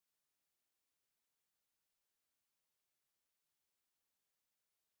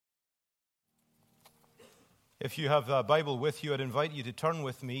If you have a Bible with you, I'd invite you to turn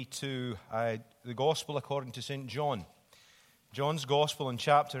with me to the Gospel according to St. John. John's Gospel in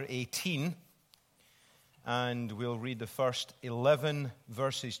chapter 18, and we'll read the first 11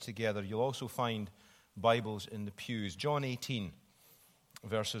 verses together. You'll also find Bibles in the pews. John 18,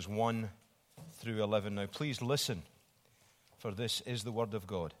 verses 1 through 11. Now please listen, for this is the Word of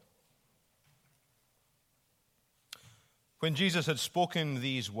God. When Jesus had spoken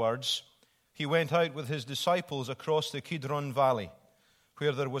these words, he went out with his disciples across the Kidron Valley,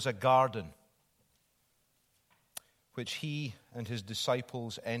 where there was a garden, which he and his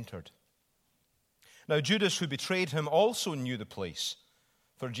disciples entered. Now Judas, who betrayed him, also knew the place,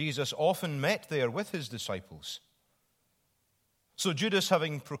 for Jesus often met there with his disciples. So Judas,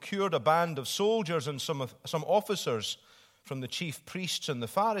 having procured a band of soldiers and some officers from the chief priests and the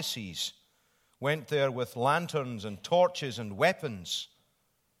Pharisees, went there with lanterns and torches and weapons.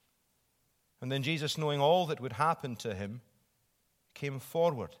 And then Jesus, knowing all that would happen to him, came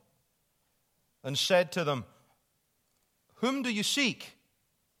forward and said to them, "Whom do you seek?"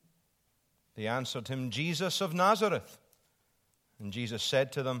 They answered him, "Jesus of Nazareth." And Jesus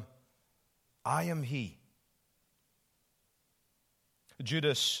said to them, "I am he."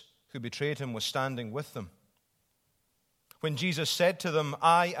 Judas, who betrayed him, was standing with them. When Jesus said to them,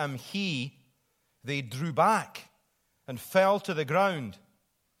 "I am he," they drew back and fell to the ground.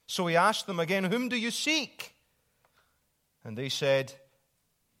 So he asked them again, "Whom do you seek?" And they said,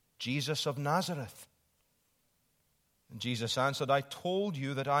 "Jesus of Nazareth." And Jesus answered, "I told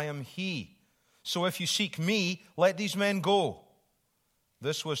you that I am he. So if you seek me, let these men go."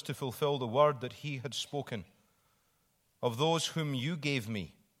 This was to fulfill the word that he had spoken. "Of those whom you gave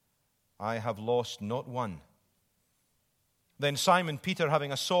me, I have lost not one." Then Simon Peter,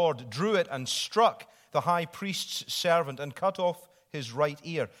 having a sword, drew it and struck the high priest's servant and cut off his right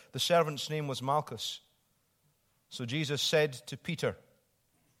ear. The servant's name was Malchus. So Jesus said to Peter,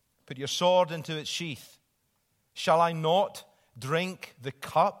 "Put your sword into its sheath. Shall I not drink the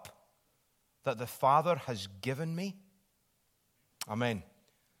cup that the Father has given me?" Amen.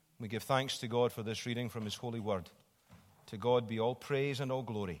 We give thanks to God for this reading from his holy word. To God be all praise and all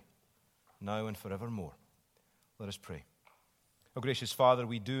glory, now and forevermore. Let us pray. O gracious Father,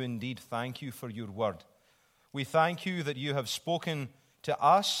 we do indeed thank you for your word. We thank you that you have spoken to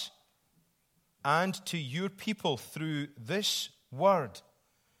us and to your people through this word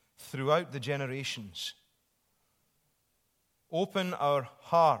throughout the generations. Open our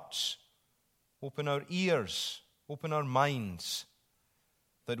hearts, open our ears, open our minds,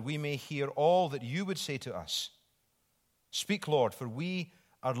 that we may hear all that you would say to us. Speak, Lord, for we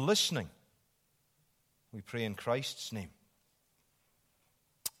are listening. We pray in Christ's name.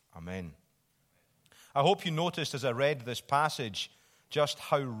 Amen. I hope you noticed as I read this passage just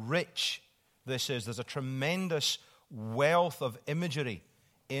how rich this is. There's a tremendous wealth of imagery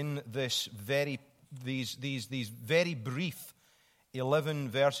in these very brief 11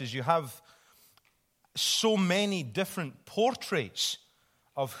 verses. You have so many different portraits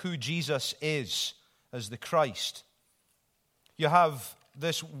of who Jesus is as the Christ. You have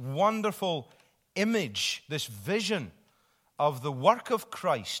this wonderful image, this vision of the work of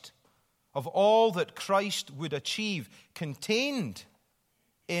Christ, of all that Christ would achieve, contained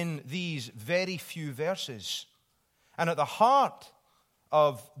in these very few verses. And at the heart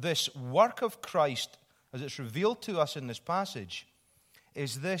of this work of Christ, as it's revealed to us in this passage,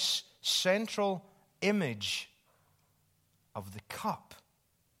 is this central image of the cup.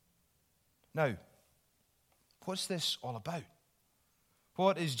 Now, what's this all about?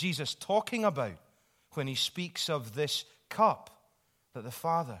 What is Jesus talking about when he speaks of this cup that the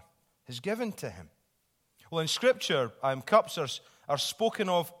Father has given to him? Well, in Scripture, cups are spoken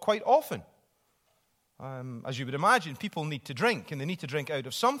of quite often. As you would imagine, people need to drink, and they need to drink out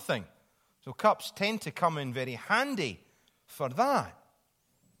of something. So cups tend to come in very handy for that.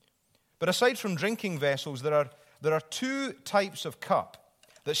 But aside from drinking vessels, there are two types of cup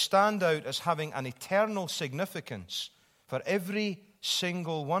that stand out as having an eternal significance for every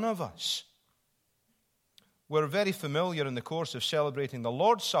single one of us. We're very familiar in the course of celebrating the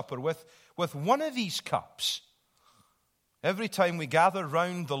Lord's Supper with one of these cups. Every time we gather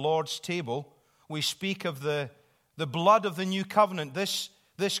round the Lord's table, we speak of the blood of the new covenant.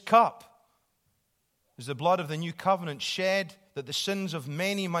 This cup is the blood of the new covenant shed that the sins of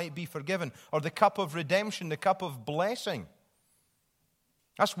many might be forgiven, or the cup of redemption, the cup of blessing.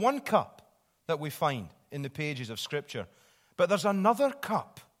 That's one cup that we find in the pages of Scripture. But there's another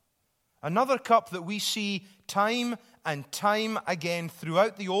cup that we see time and time again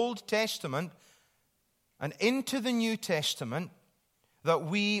throughout the Old Testament and into the New Testament, that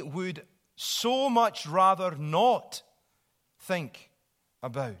we would so much rather not think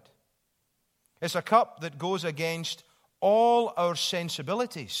about. It's a cup that goes against all our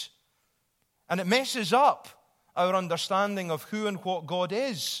sensibilities. And it messes up our understanding of who and what God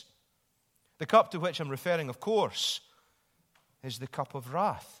is. The cup to which I'm referring, of course, is the cup of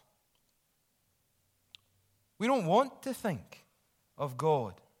wrath. We don't want to think of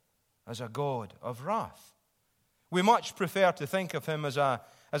God as a God of wrath. We much prefer to think of him as a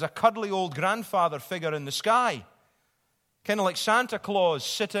cuddly old grandfather figure in the sky, kind of like Santa Claus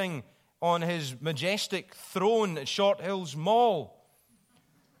sitting on his majestic throne at Short Hills Mall.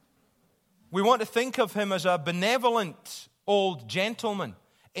 We want to think of him as a benevolent old gentleman,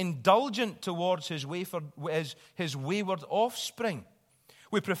 indulgent towards his wayward offspring.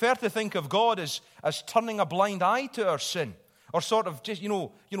 We prefer to think of God as turning a blind eye to our sin, or sort of just,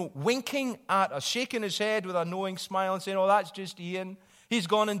 winking at us, shaking his head with a knowing smile and saying, "Oh, that's just Ian. He's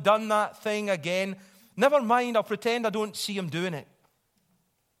gone and done that thing again. Never mind, I'll pretend I don't see him doing it."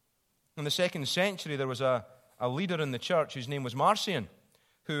 In the 2nd century, there was a leader in the church whose name was Marcion,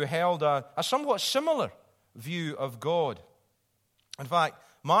 who held a somewhat similar view of God. In fact,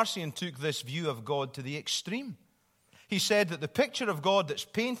 Marcion took this view of God to the extreme. He said that the picture of God that's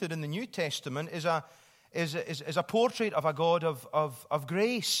painted in the New Testament is a portrait of a God of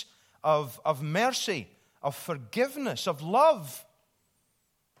grace, of mercy, of forgiveness, of love.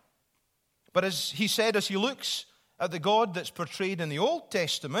 But as he said, as he looks at the God that's portrayed in the Old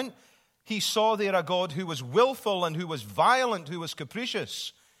Testament, he saw there a God who was willful and who was violent, who was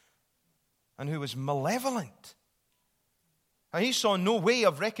capricious, and who was malevolent. And he saw no way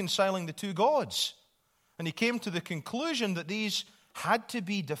of reconciling the two gods. And he came to the conclusion that these had to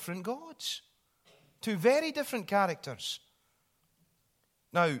be different gods. Two very different characters.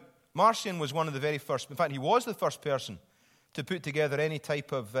 Now, Marcion was one of the very first, in fact, he was the first person to put together any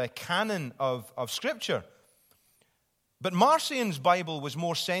type of canon of Scripture. But Marcion's Bible was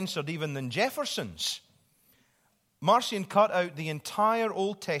more censored even than Jefferson's. Marcion cut out the entire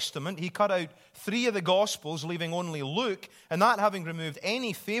Old Testament. He cut out 3 of the Gospels, leaving only Luke, and that having removed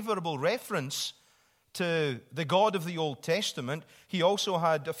any favorable reference to the God of the Old Testament. He also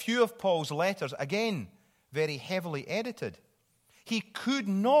had a few of Paul's letters, again, very heavily edited. He could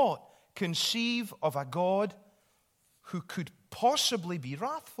not conceive of a God who could possibly be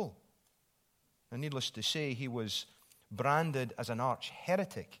wrathful. And needless to say, he was branded as an arch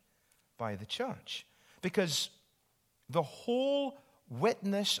heretic by the church, because the whole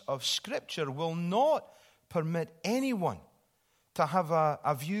witness of Scripture will not permit anyone to have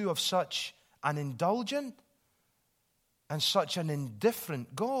a view of such an indulgent and such an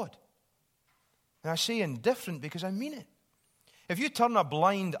indifferent God. And I say indifferent because I mean it. If you turn a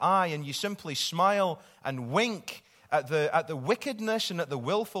blind eye and you simply smile and wink at the wickedness and at the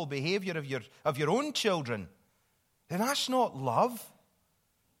willful behavior of your own children, then that's not love.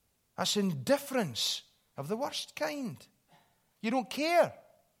 That's indifference of the worst kind. You don't care.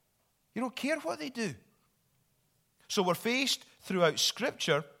 You don't care what they do. So we're faced throughout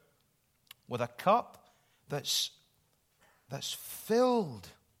Scripture with a cup that's filled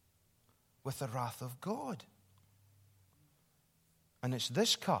with the wrath of God. And it's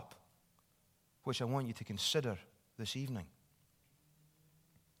this cup which I want you to consider this evening.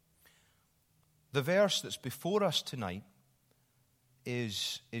 The verse that's before us tonight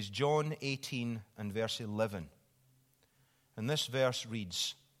is John 18 and verse 11. And this verse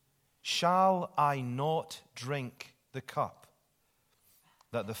reads, "Shall I not drink the cup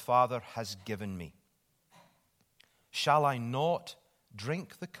that the Father has given me? Shall I not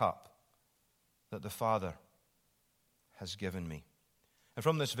drink the cup that the Father has given me?" And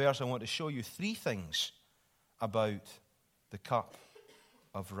from this verse, I want to show you 3 things about the cup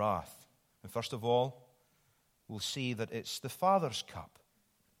of wrath. And first of all, we'll see that it's the Father's cup.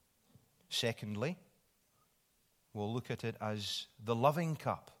 Secondly, we'll look at it as the loving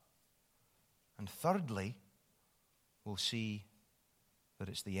cup. And thirdly, we'll see that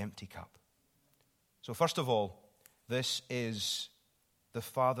it's the empty cup. So first of all, this is the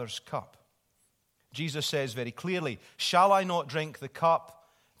Father's cup. Jesus says very clearly, "Shall I not drink the cup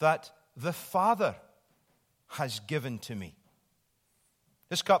that the Father has given to me?"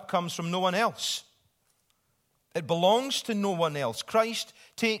 This cup comes from no one else. It belongs to no one else. Christ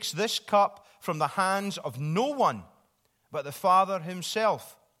takes this cup from the hands of no one but the Father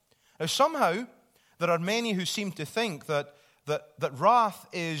himself. Now somehow, there are many who seem to think that wrath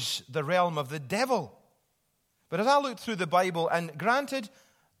is the realm of the devil. But as I look through the Bible, and granted,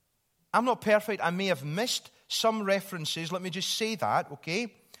 I'm not perfect, I may have missed some references, let me just say that,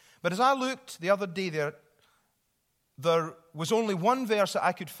 okay? But as I looked, the other day there, I saw there was only one verse that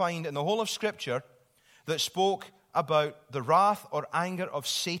I could find in the whole of Scripture that spoke about the wrath or anger of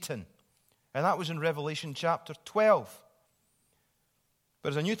Satan. And that was in Revelation chapter 12. But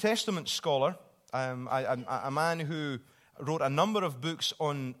as a New Testament scholar, a man who wrote a number of books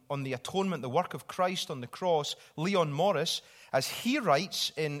on the atonement, the work of Christ on the cross, Leon Morris, as he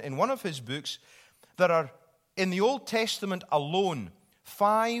writes in one of his books, there are, in the Old Testament alone,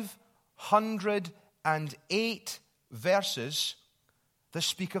 508 verses that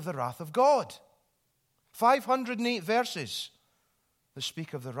speak of the wrath of God. 508 verses that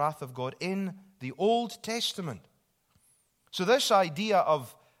speak of the wrath of God in the Old Testament. So this idea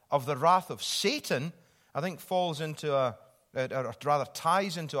of the wrath of Satan, I think, falls into or rather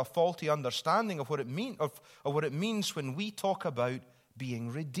ties into a faulty understanding of what it means when we talk about being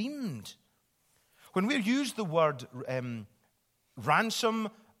redeemed. When we use the word ransom,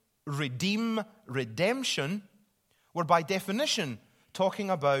 redeem, redemption, we're by definition talking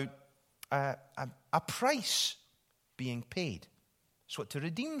about a price being paid. That's what to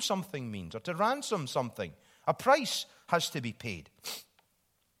redeem something means, or to ransom something. A price has to be paid.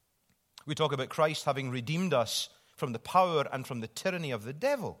 We talk about Christ having redeemed us from the power and from the tyranny of the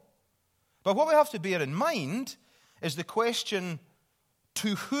devil. But what we have to bear in mind is the question,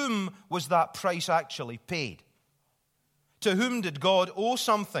 to whom was that price actually paid? To whom did God owe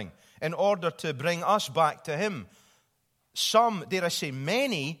something in order to bring us back to him? Some, dare I say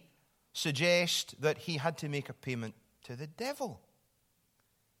many, suggest that he had to make a payment to the devil.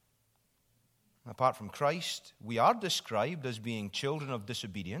 Apart from Christ, we are described as being children of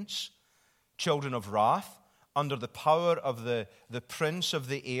disobedience, children of wrath, under the power of the prince of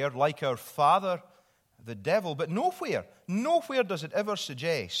the air, like our father, the devil. But nowhere does it ever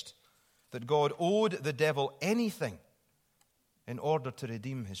suggest that God owed the devil anything in order to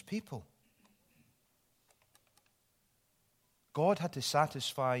redeem his people. God had to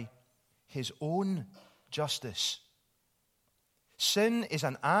satisfy his own justice. Sin is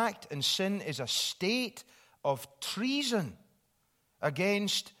an act, and sin is a state of treason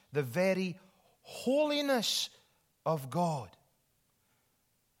against the very holiness of God.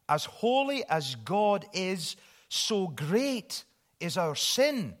 As holy as God is, so great is our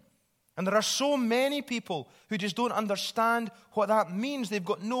sin. And there are so many people who just don't understand what that means. They've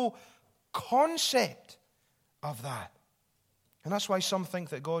got no concept of that. And that's why some think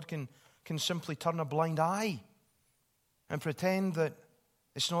that God can simply turn a blind eye and pretend that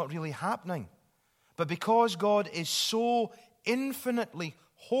it's not really happening. But because God is so infinitely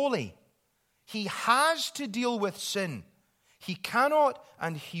holy, he has to deal with sin. He cannot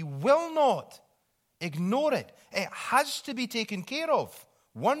and he will not ignore it. It has to be taken care of,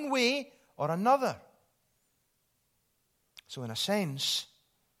 one way or another. So in a sense,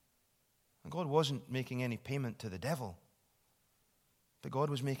 God wasn't making any payment to the devil, but God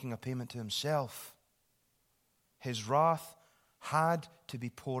was making a payment to himself. His wrath had to be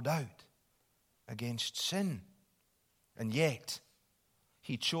poured out against sin. And yet,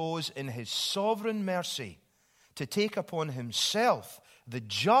 he chose in his sovereign mercy to take upon himself the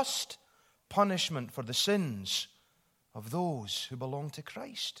just punishment for the sins of those who belong to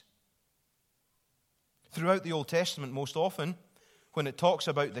Christ. Throughout the Old Testament, most often, when it talks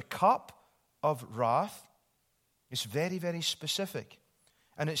about the cup of wrath, it's very, very specific.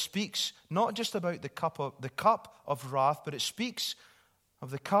 And it speaks not just about the cup of wrath, but it speaks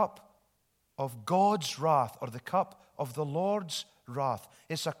of the cup of God's wrath, or the cup of the Lord's wrath.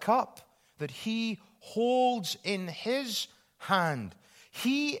 It's a cup that he holds in his hand.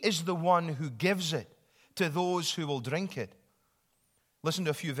 He is the one who gives it to those who will drink it. Listen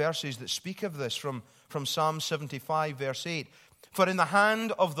to a few verses that speak of this from Psalm 75, verse 8. For in the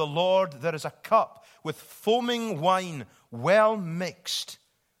hand of the Lord there is a cup with foaming wine well mixed,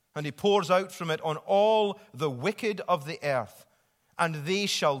 and he pours out from it on all the wicked of the earth, and they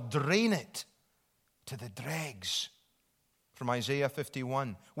shall drain it to the dregs. From Isaiah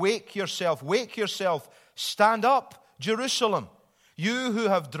 51. Wake yourself, stand up, Jerusalem, you who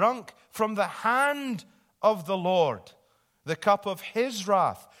have drunk from the hand of the Lord the cup of his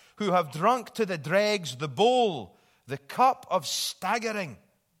wrath, who have drunk to the dregs the bowl, the cup of staggering.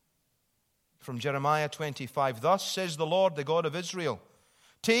 From Jeremiah 25, thus says the Lord, the God of Israel,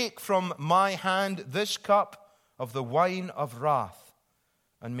 take from my hand this cup of the wine of wrath,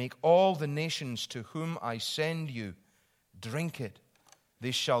 and make all the nations to whom I send you drink it. They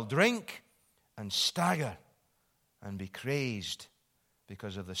shall drink and stagger and be crazed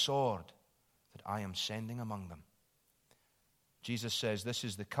because of the sword that I am sending among them. Jesus says, this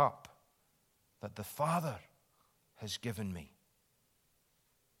is the cup that the Father has given me.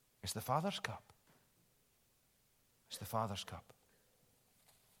 It's the Father's cup. It's the Father's cup.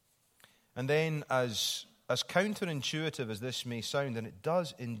 And then, as counterintuitive as this may sound, and it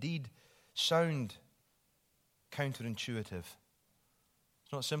does indeed sound counterintuitive,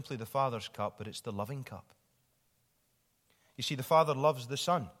 it's not simply the Father's cup, but it's the loving cup. You see, the Father loves the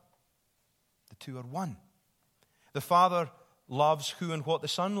Son. The two are one. The Father loves who and what the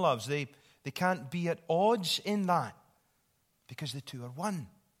Son loves. They can't be at odds in that because the two are one.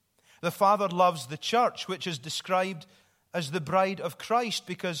 The Father loves the church, which is described as the bride of Christ,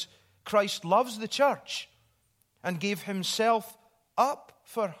 because Christ loves the church and gave himself up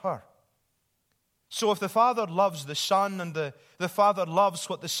for her. So if the Father loves the Son and the Father loves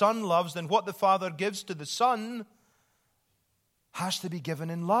what the Son loves, then what the Father gives to the Son has to be given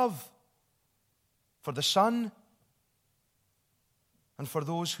in love for the Son and for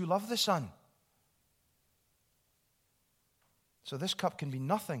those who love the Son. So this cup can be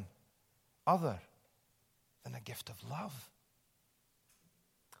nothing other than a gift of love.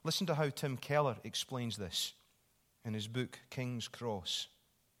 Listen to how Tim Keller explains this in his book, King's Cross.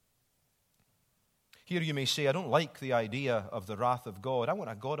 Here you may say, I don't like the idea of the wrath of God. I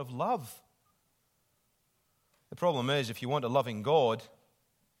want a God of love. The problem is, if you want a loving God,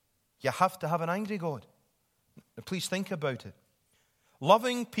 you have to have an angry God. Now, please think about it.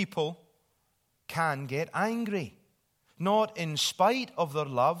 Loving people can get angry, not in spite of their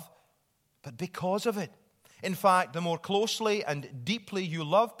love, but because of it. In fact, the more closely and deeply you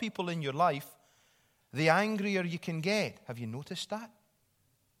love people in your life, the angrier you can get. Have you noticed that?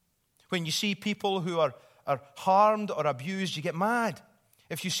 When you see people who are harmed or abused, you get mad.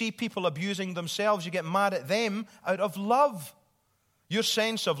 If you see people abusing themselves, you get mad at them out of love. Your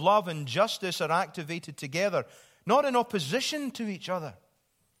sense of love and justice are activated together, not in opposition to each other.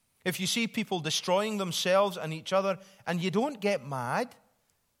 If you see people destroying themselves and each other and you don't get mad,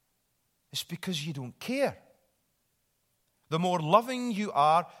 it's because you don't care. The more loving you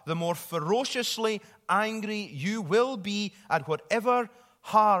are, the more ferociously angry you will be at whatever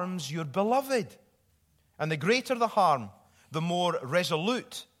harms your beloved. And the greater the harm, the more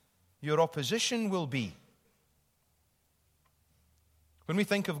resolute your opposition will be. When we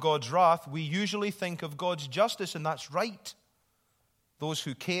think of God's wrath, we usually think of God's justice, and that's right. Those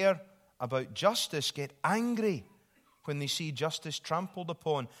who care about justice get angry when they see justice trampled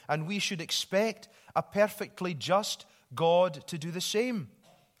upon, and we should expect a perfectly just God to do the same.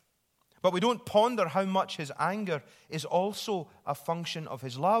 But we don't ponder how much his anger is also a function of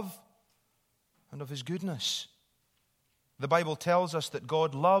his love and of his goodness. The Bible tells us that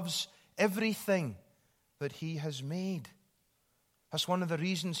God loves everything that he has made. That's one of the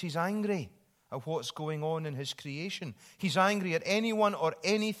reasons he's angry at what's going on in his creation. He's angry at anyone or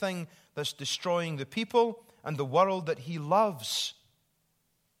anything that's destroying the people and the world that he loves.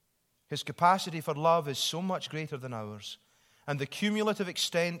 His capacity for love is so much greater than ours, and the cumulative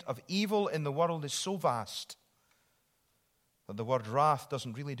extent of evil in the world is so vast that the word wrath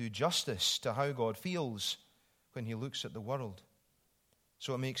doesn't really do justice to how God feels when he looks at the world.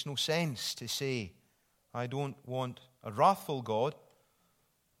 So it makes no sense to say, I don't want a wrathful God,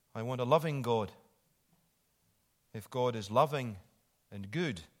 I want a loving God. If God is loving and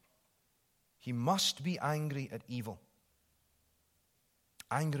good, he must be angry at evil.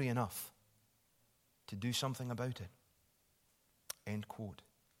 Angry enough to do something about it. End quote.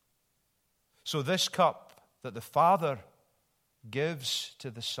 So this cup that the Father gives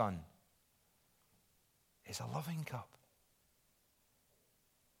to the Son is a loving cup.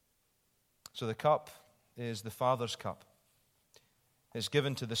 So the cup is the Father's cup. It's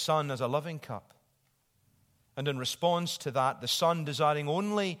given to the Son as a loving cup. And in response to that, the Son, desiring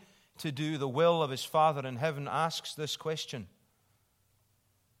only to do the will of his Father in heaven, asks this question: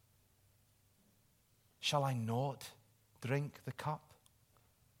 shall I not drink the cup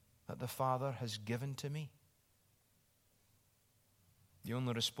that the Father has given to me? The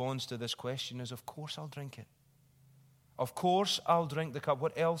only response to this question is, of course I'll drink it. Of course I'll drink the cup.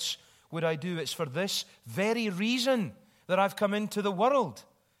 What else would I do? It's for this very reason that I've come into the world.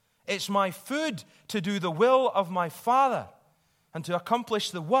 It's my food to do the will of my Father and to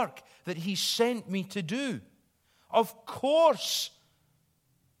accomplish the work that he sent me to do. Of course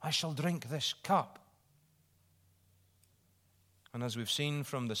I shall drink this cup. And as we've seen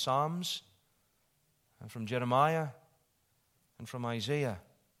from the Psalms and from Jeremiah and from Isaiah,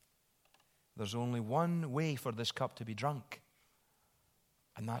 there's only one way for this cup to be drunk,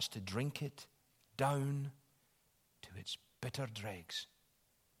 and that's to drink it down to its bitter dregs.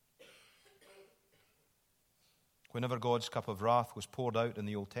 Whenever God's cup of wrath was poured out in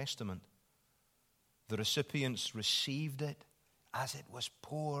the Old Testament, the recipients received it as it was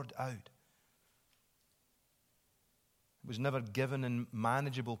poured out. It was never given in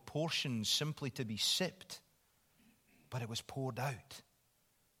manageable portions simply to be sipped, but it was poured out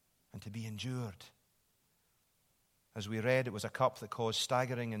and to be endured. As we read, it was a cup that caused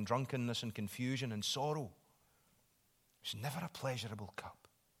staggering and drunkenness and confusion and sorrow. It was never a pleasurable cup.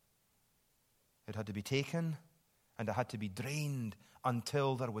 It had to be taken and it had to be drained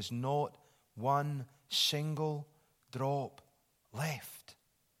until there was not one single drop left.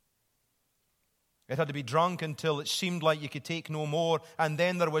 It had to be drunk until it seemed like you could take no more, and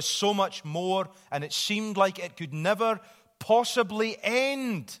then there was so much more, and it seemed like it could never possibly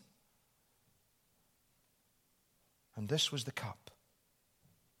end. And this was the cup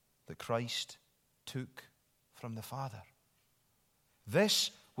that Christ took from the Father.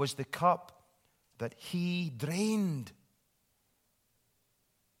 This was the cup that he drained,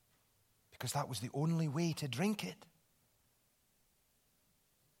 because that was the only way to drink it.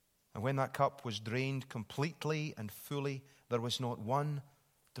 And when that cup was drained completely and fully, there was not one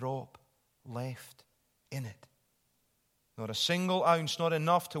drop left in it. Not a single ounce, not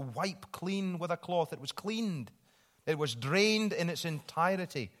enough to wipe clean with a cloth. It was cleaned. It was drained in its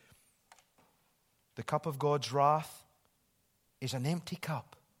entirety. The cup of God's wrath is an empty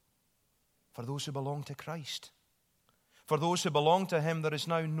cup for those who belong to Christ. For those who belong to him, there is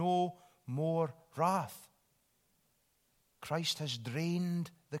now no more wrath. Christ has drained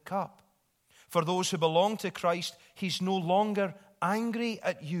the cup. For those who belong to Christ, he's no longer angry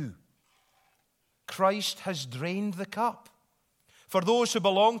at you. Christ has drained the cup. For those who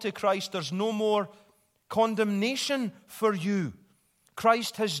belong to Christ, there's no more condemnation for you.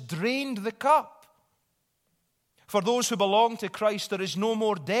 Christ has drained the cup. For those who belong to Christ, there is no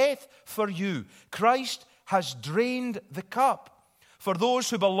more death for you. Christ has drained the cup. For those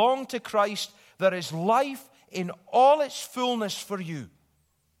who belong to Christ, there is life in all its fullness for you.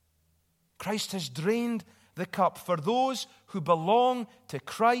 Christ has drained the cup. For those who belong to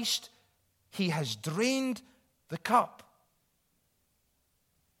Christ, he has drained the cup.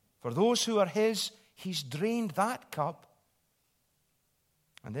 For those who are his, he's drained that cup.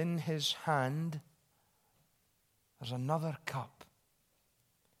 And in his hand, there's another cup.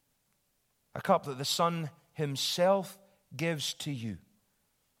 A cup that the Son himself gives to you.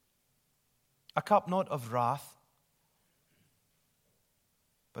 A cup not of wrath,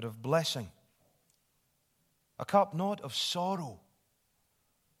 but of blessing. A cup not of sorrow,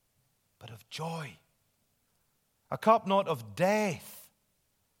 but of joy. A cup not of death,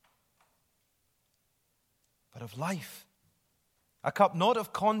 but of life. A cup not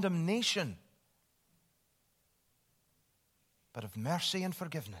of condemnation, but of mercy and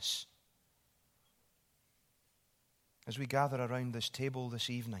forgiveness. As we gather around this table this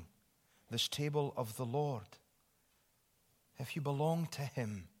evening, this table of the Lord, if you belong to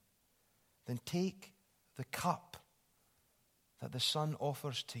him, then take the cup that the Son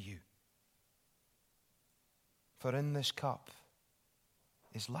offers to you. For in this cup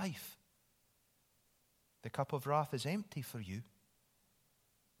is life. The cup of wrath is empty for you.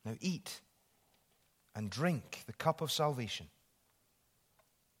 Now eat and drink the cup of salvation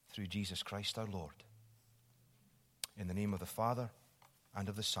through Jesus Christ our Lord. In the name of the Father, and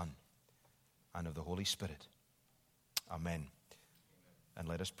of the Son, and of the Holy Spirit. Amen. And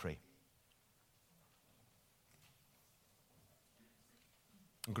let us pray.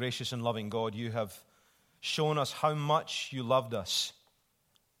 Gracious and loving God, you have shown us how much you loved us,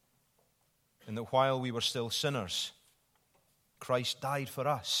 and that while we were still sinners, Christ died for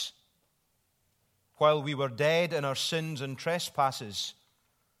us. While we were dead in our sins and trespasses,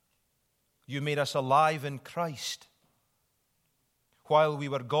 you made us alive in Christ. While we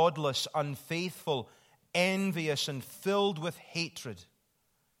were godless, unfaithful, envious, and filled with hatred,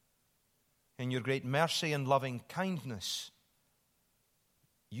 in your great mercy and loving kindness,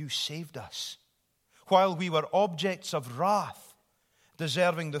 you saved us. While we were objects of wrath,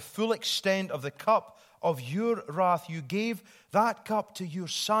 deserving the full extent of the cup of your wrath, you gave that cup to your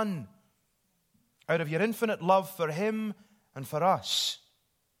Son out of your infinite love for him and for us.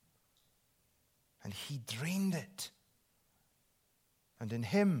 And he drained it. And in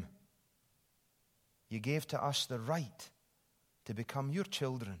him, you gave to us the right to become your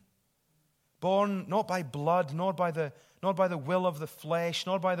children. Born not by blood, nor by the will of the flesh,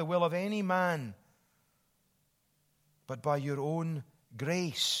 nor by the will of any man, but by your own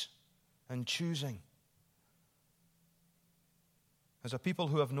grace and choosing. As a people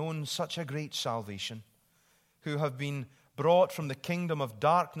who have known such a great salvation, who have been brought from the kingdom of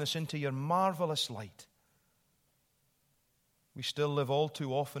darkness into your marvelous light, we still live all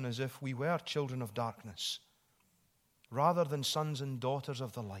too often as if we were children of darkness, rather than sons and daughters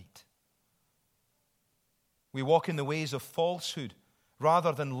of the light. We walk in the ways of falsehood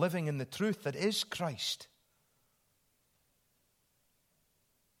rather than living in the truth that is Christ.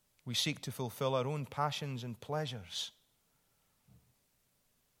 We seek to fulfill our own passions and pleasures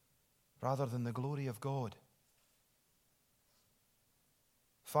rather than the glory of God.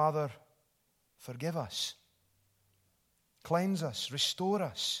 Father, forgive us. Cleanse us. Restore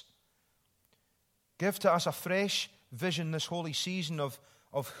us. Give to us a fresh vision this holy season of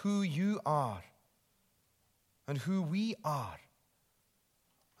who you are and who we are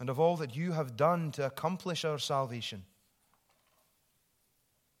and of all that you have done to accomplish our salvation.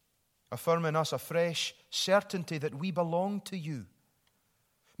 Affirm in us a fresh certainty that we belong to you.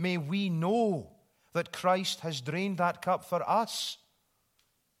 May we know that Christ has drained that cup for us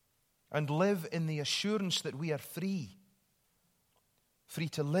and live in the assurance that we are free. Free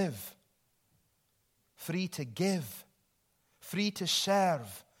to live, free to give, free to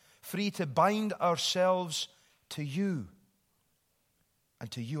serve, free to bind ourselves to you and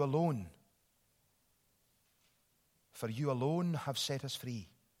to you alone. For you alone have set us free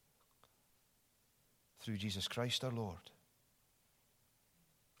through Jesus Christ our Lord.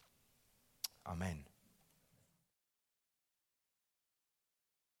 Amen.